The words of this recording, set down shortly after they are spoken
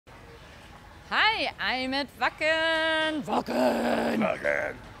Hi, I'm at Wacken.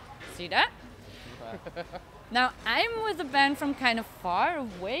 Wacken. See that? Now, I'm with a band from kind of far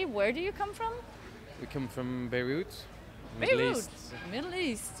away. Where do you come from? We come from Beirut, Beirut, East. Middle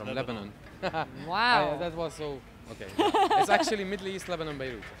East. From Lebanon. Wow. That was so, okay. It's actually Middle East, Lebanon,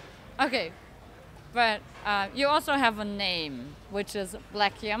 Beirut. Okay, but you also have a name, which is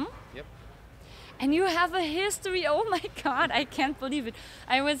BLAAKYUM. Yep. And you have a history. Oh my God, I can't believe it.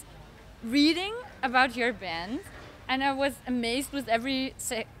 I was reading about your band, and I was amazed with every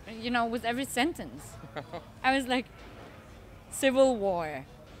sentence. I was like, Civil War.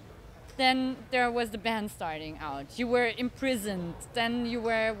 Then there was the band starting out. You were imprisoned. Then you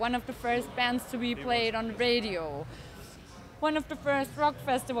were one of the first bands to be played on the radio. One of the first rock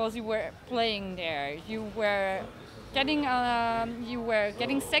festivals you were playing there. You were getting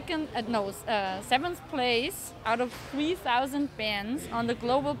seventh place out of 3,000 bands on the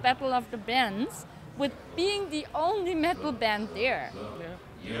global battle of the bands, with being the only metal band there.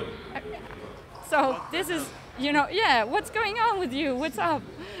 Yeah. So this is, what's going on with you? What's up?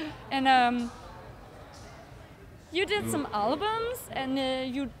 And you did some albums, and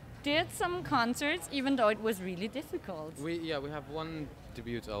you did some concerts, even though it was really difficult. We have one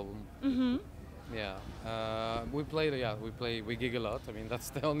debut album. Mm-hmm. Yeah. We gig a lot. I mean, that's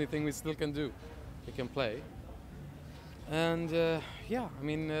the only thing we still can do. We can play. And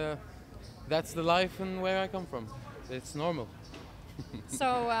that's the life and where I come from. It's normal.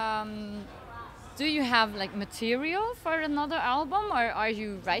 So, do you have like material for another album, or are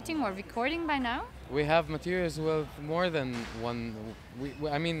you writing or recording by now? We have materials with more than one.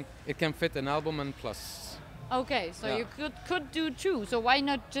 I mean, it can fit an album and plus. Okay, so you could do two. So why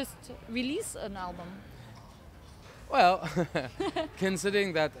not just release an album? Well,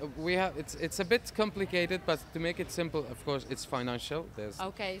 considering that it's a bit complicated, but to make it simple, of course, it's financial.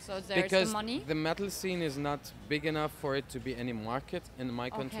 Okay, so there's because the money. The metal scene is not big enough for it to be any market in my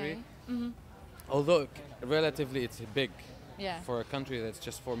country. Okay. Mm-hmm. Although relatively it's big for a country that's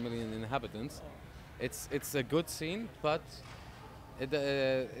just 4 million inhabitants. It's a good scene, but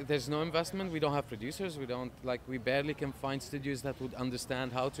there's no investment. We don't have producers. We barely can find studios that would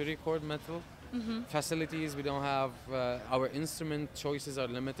understand how to record metal. Mm-hmm. Facilities we don't have. Our instrument choices are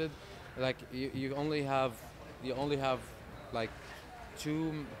limited. Like you only have like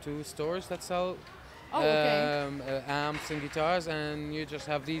two stores that sell amps and guitars, and you just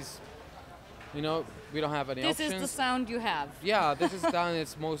have these. We don't have any options. This is the sound you have. Yeah, this is down.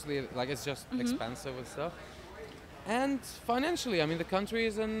 It's mostly like it's just expensive and stuff. And financially, I mean, the country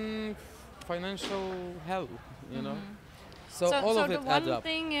is in financial hell. So all of it adds up. So the one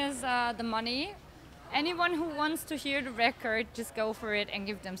thing is the money. Anyone who wants to hear the record, just go for it and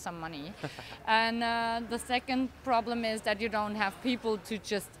give them some money. And the second problem is that you don't have people to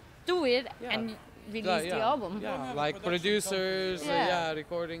just do it and release the album. Yeah, like producers,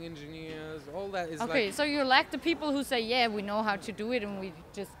 recording engineers, all that is okay, so you lack the people who say, yeah, we know how to do it and we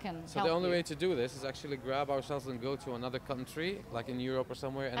just can help. So the only way to do this is actually grab ourselves and go to another country, like in Europe or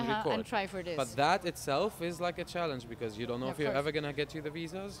somewhere, and record. And try for this. But that itself is like a challenge, because you don't know if you're ever going to get you the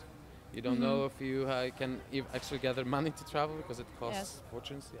visas. You don't know if you can actually gather money to travel, because it costs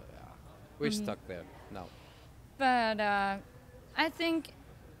fortunes. Yeah. We're stuck there now. But I think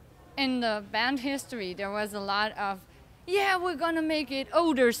in the band history, there was a lot of, we're gonna make it,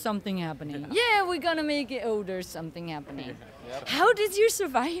 there's something happening. Yeah, we're gonna make it, there's something happening. Yep. How did you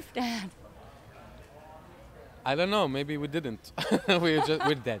survive that? I don't know, maybe we didn't. we're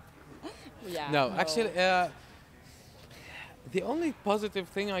dead. No, actually, the only positive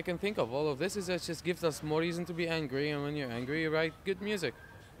thing I can think of all of this is it just gives us more reason to be angry, and when you're angry, you write good music.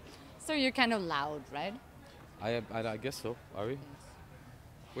 So you're kind of loud, right? I guess so. Are we?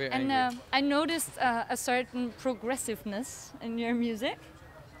 We're and angry. I noticed a certain progressiveness in your music.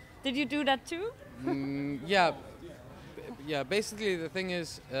 Did you do that too? Yeah. Basically, the thing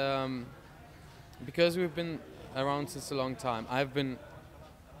is, because we've been around since a long time.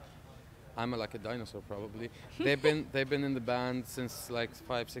 I'm like a dinosaur probably. They've been in the band since like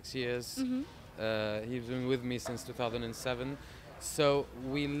 5-6 years. Mm-hmm. He's been with me since 2007. So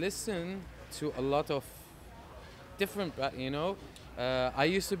we listen to a lot of different, I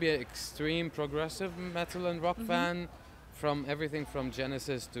used to be an extreme progressive metal and rock fan, from everything from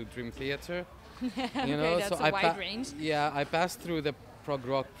Genesis to Dream Theater. That's so a wide range. Yeah, I passed through the prog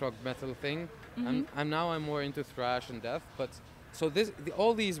rock, prog metal thing, and now I'm more into thrash and death. But so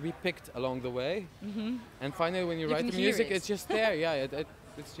all these we picked along the way, and finally when you write the music, it's just there. Yeah,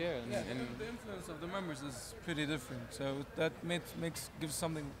 it's here. And the influence of the members is pretty different, so that gives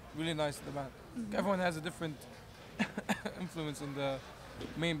something really nice to the band. Everyone has a different influence in the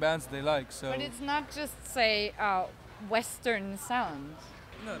main bands they like. So. But it's not just say Western sound.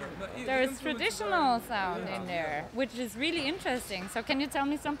 No. There is traditional sound in there, which is really interesting. So can you tell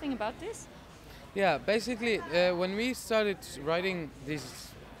me something about this? Yeah, basically, when we started writing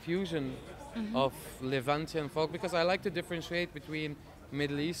this fusion of Levantian folk, because I like to differentiate between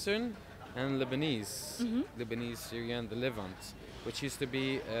Middle Eastern and Lebanese, Lebanese, Syrian, the Levant, which used to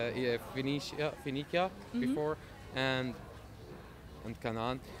be Phoenicia before, and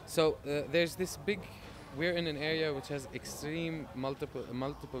Canaan. So there's this big. We're in an area which has extreme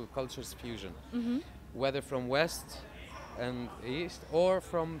multiple cultures fusion, whether from West and East or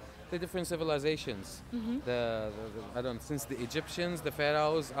from the different civilizations. I don't know, since the Egyptians, the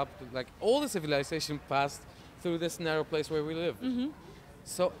pharaohs, up to like all the civilization passed through this narrow place where we live.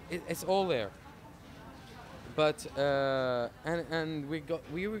 So it's all there. But and we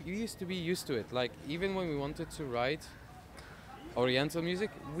used to be used to it. Like even when we wanted to write Oriental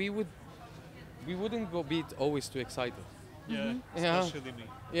music, we wouldn't go be always too excited. Yeah, especially me.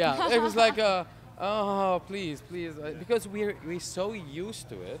 Yeah, it was like oh please, because we're so used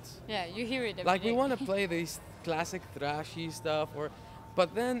to it. Yeah, you hear it every like day. we want to play these classic thrashy stuff,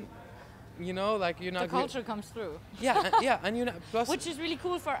 but then like you're not. The culture comes through. Yeah, and plus. Which is really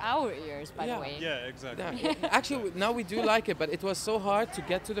cool for our ears, by the way. Yeah, exactly. Yeah, actually, now we do like it, but it was so hard to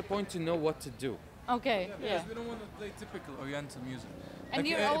get to the point to know what to do. Okay. Yeah, because we don't want to play typical Oriental music. And like,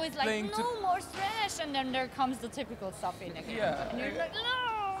 you're always like, no, more thrash, and then there comes the typical stuff in again. Yeah. And you're like,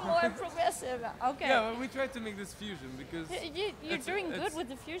 no, more progressive. Okay. Yeah, well, we try to make this fusion because... You're doing good with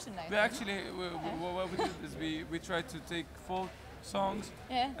the fusion, I think. Actually, what we did is we try to take folk songs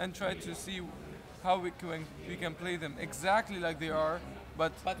and try to see how we can play them exactly like they are,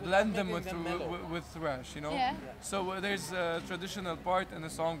 but blend them with thrash, Yeah. So there's a traditional part in the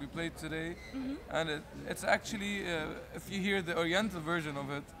song we played today, and it's actually, if you hear the Oriental version of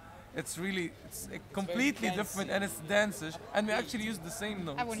it, it's completely different and it's danceish, and we actually use the same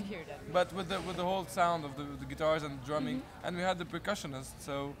notes. I wouldn't hear that. But with the whole sound of the guitars and the drumming, and we had the percussionist,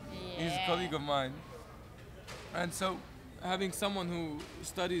 so he's a colleague of mine, and so having someone who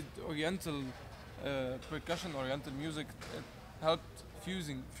studied Oriental percussion, Oriental music, it helped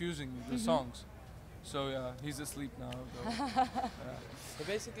fusing the songs. So yeah, he's asleep now. So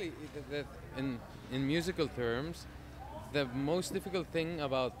basically, in musical terms, the most difficult thing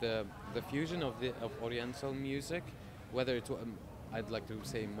about the fusion of Oriental music, whether it's I'd like to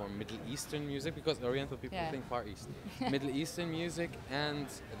say more Middle Eastern music, because Oriental people think Far East. Middle Eastern music and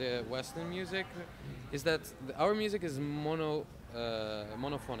the Western music is that our music is monophonic,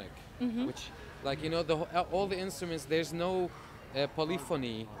 which, like, all the instruments, there's no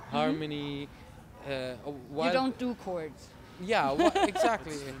polyphony, harmony. You don't do chords. Yeah,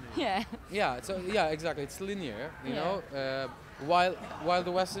 exactly. Yeah. So exactly. It's linear, you know. While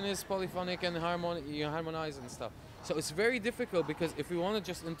the Western is polyphonic and harmonize and stuff. So it's very difficult, because if we want to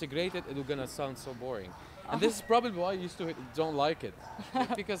just integrate it, it's gonna sound so boring. And this is probably why I used to don't like it,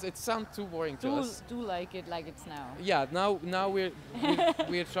 because it sounds too boring to us. Do like it like it's now. Yeah, now we're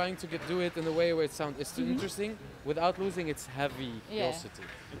trying to do it in a way where it sounds interesting without losing its heavyosity.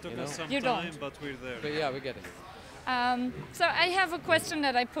 It took us some You time, don't. but we're there. But yeah, we're getting it. So I have a question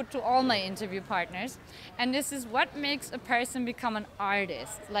that I put to all my interview partners, and this is: what makes a person become an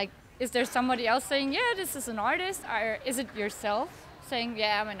artist? Like, is there somebody else saying, yeah, this is an artist? Or is it yourself saying,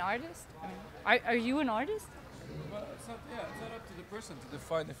 yeah, I'm an artist? Are you an artist? Well, it's not up to the person to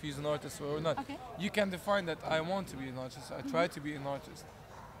define if he's an artist or not. Okay. You can define that I want to be an artist, I try to be an artist.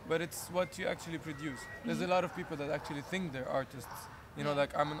 But it's what you actually produce. There's a lot of people that actually think they're artists.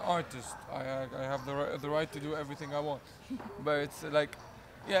 Like, I'm an artist, I have the right to do everything I want. But it's like,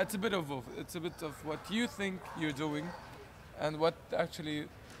 it's a bit of both. It's a bit of what you think you're doing and what actually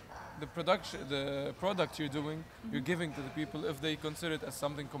the product you're doing, you're giving to the people, if they consider it as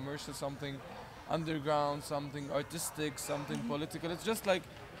something commercial, something underground, something artistic, something political. It's just like,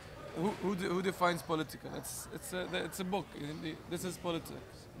 who defines political? It's a book. This is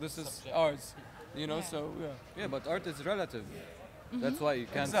politics. This is arts. So yeah. Yeah, but art is relative. That's why you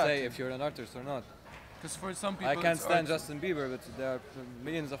can't say if you're an artist or not. Because for some people, I can't stand Justin Bieber, but there are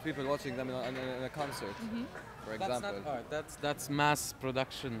millions of people watching them in a concert, for example. That's not art. That's mass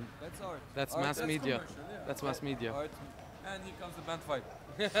production. That's art. That's art, mass media. That's mass media. Art. And here comes the band fight.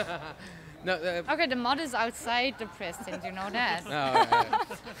 No. Okay, the mod is outside the press, and you know that.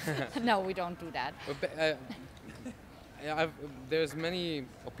 No, No, we don't do that. There's many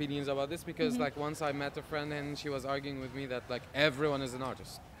opinions about this, because like once I met a friend and she was arguing with me that like everyone is an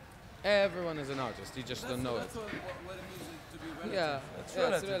artist. Everyone is an artist. You just don't know it. That's what it means to be relative. Yeah, it's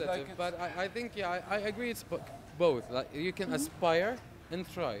relative. But I think I agree. It's both. Like you can aspire and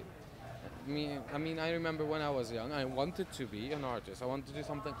try. I mean, I remember when I was young, I wanted to be an artist. I wanted to do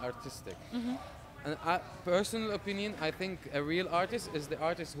something artistic. And personal opinion, I think a real artist is the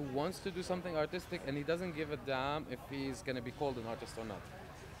artist who wants to do something artistic and he doesn't give a damn if he's going to be called an artist or not.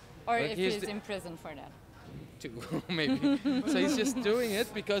 Or like if he's in prison for that. Too, maybe. So he's just doing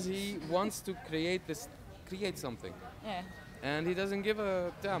it because he wants to create something. Yeah. And he doesn't give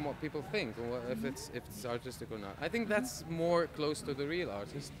a damn what people think, or if it's artistic or not. I think that's more close to the real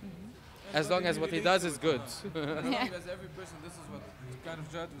artist. As long as what he does is good. As every person, this is what kind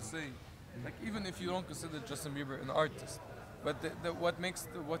of Jad was saying. Like, even if you don't consider Justin Bieber an artist, but what makes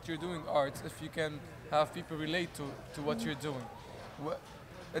what you're doing art, if you can have people relate to what you're doing.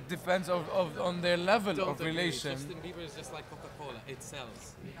 It depends on their level of relation. Justin Bieber is just like Coca-Cola, it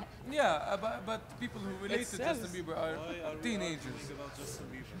sells. Yeah, but people who relate to Justin Bieber are teenagers. About Justin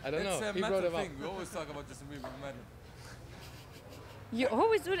Bieber? I don't know. It's a meta thing. We always talk about Justin Bieber. You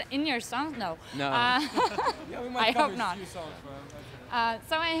always do that in your songs? No. No. Yeah, we might I cover hope not. a few songs for him.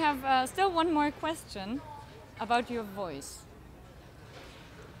 So I have still one more question about your voice.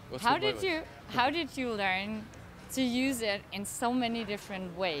 How did you learn to use it in so many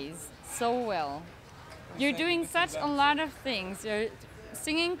different ways so well? You're doing such a lot of things. You're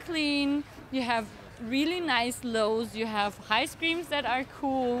singing clean, you have really nice lows, you have high screams that are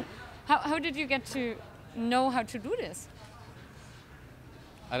cool. How did you get to know how to do this?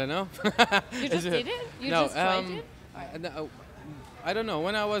 I don't know. You just did it? You just tried it? No, I don't know.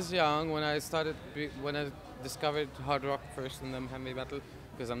 When I was young, when I discovered hard rock first and then heavy metal,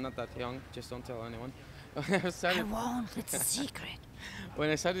 because I'm not that young, just don't tell anyone. I won't, it's a secret. When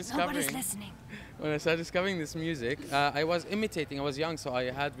I started Nobody's listening. When I started discovering this music, I was imitating. I was young, so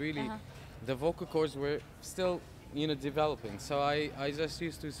I had really the vocal cords were still, developing. So I just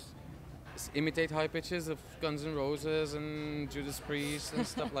used to imitate high pitches of Guns N' Roses and Judas Priest and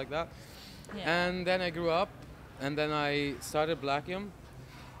stuff like that. Yeah. And then I grew up, and then I started BLAAKYUM.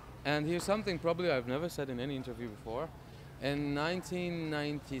 And here's something probably I've never said in any interview before. In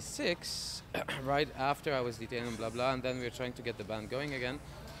 1996, right after I was detained and blah blah, and then we were trying to get the band going again,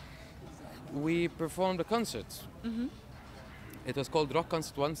 we performed a concert. It was called Rock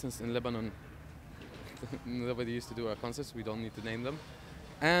Concert 1, since in Lebanon nobody used to do our concerts, we don't need to name them.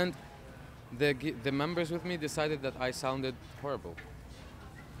 And the members with me decided that I sounded horrible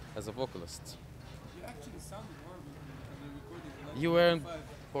as a vocalist. You actually sounded horrible when you recorded. You weren't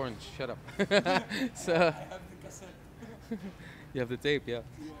orange, shut up. So, I have the cassette. You have the tape, yeah.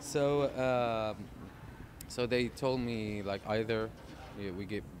 So, so they told me like either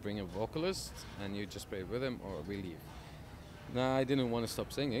bring a vocalist and you just play with him, or we leave. Now I didn't want to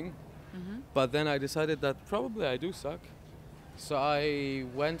stop singing, but then I decided that probably I do suck. So I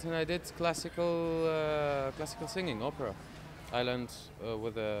went and I did classical singing, opera. I learned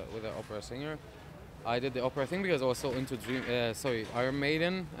with an opera singer. I did the opera thing because I was so into Iron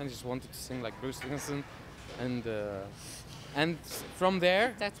Maiden, and just wanted to sing like Bruce Dickinson, and from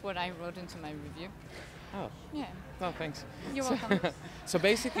there. That's what I wrote into my review. Oh. Yeah. Oh, thanks. You're welcome. So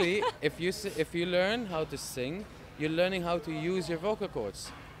basically, if you learn how to sing, you're learning how to use your vocal cords.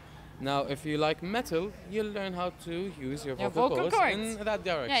 Now, if you like metal, you'll learn how to use your vocal cords in that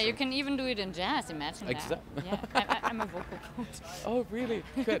direction. Yeah, you can even do it in jazz, imagine that. Yeah, I'm a vocal coach. Oh, really?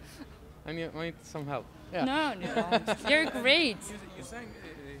 Good. I need some help. Yeah. No. You're great. He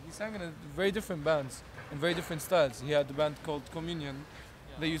sang in very different bands, in very different styles. He had a band called Communion.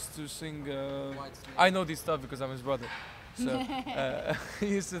 They used to sing... I know this stuff because I'm his brother. So he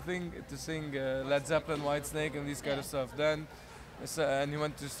used to sing Led Zeppelin, Whitesnake, and these kind of stuff. Then, and he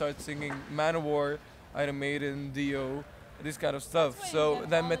went to start singing Manowar, Iron Maiden, Dio, this kind of stuff. So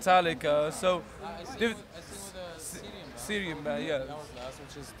then Metallica. So I sing with a Syrian band, yeah,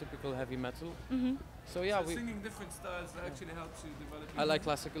 which is typical heavy metal. So so singing different styles actually helps you develop. I like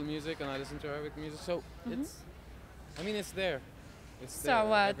classical music and I listen to Arabic music. So it's there.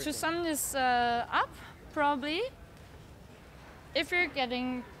 So to sum this up, probably, if you're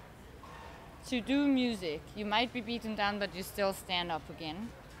getting to do music, you might be beaten down, but you still stand up again.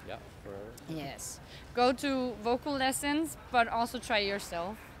 Yeah, forever. Yes. Go to vocal lessons, but also try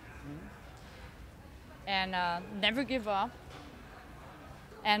yourself. And never give up.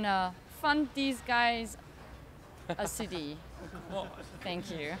 And fund these guys a CD.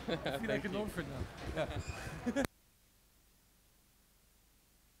 Thank you. I feel like an orphan now. Yeah.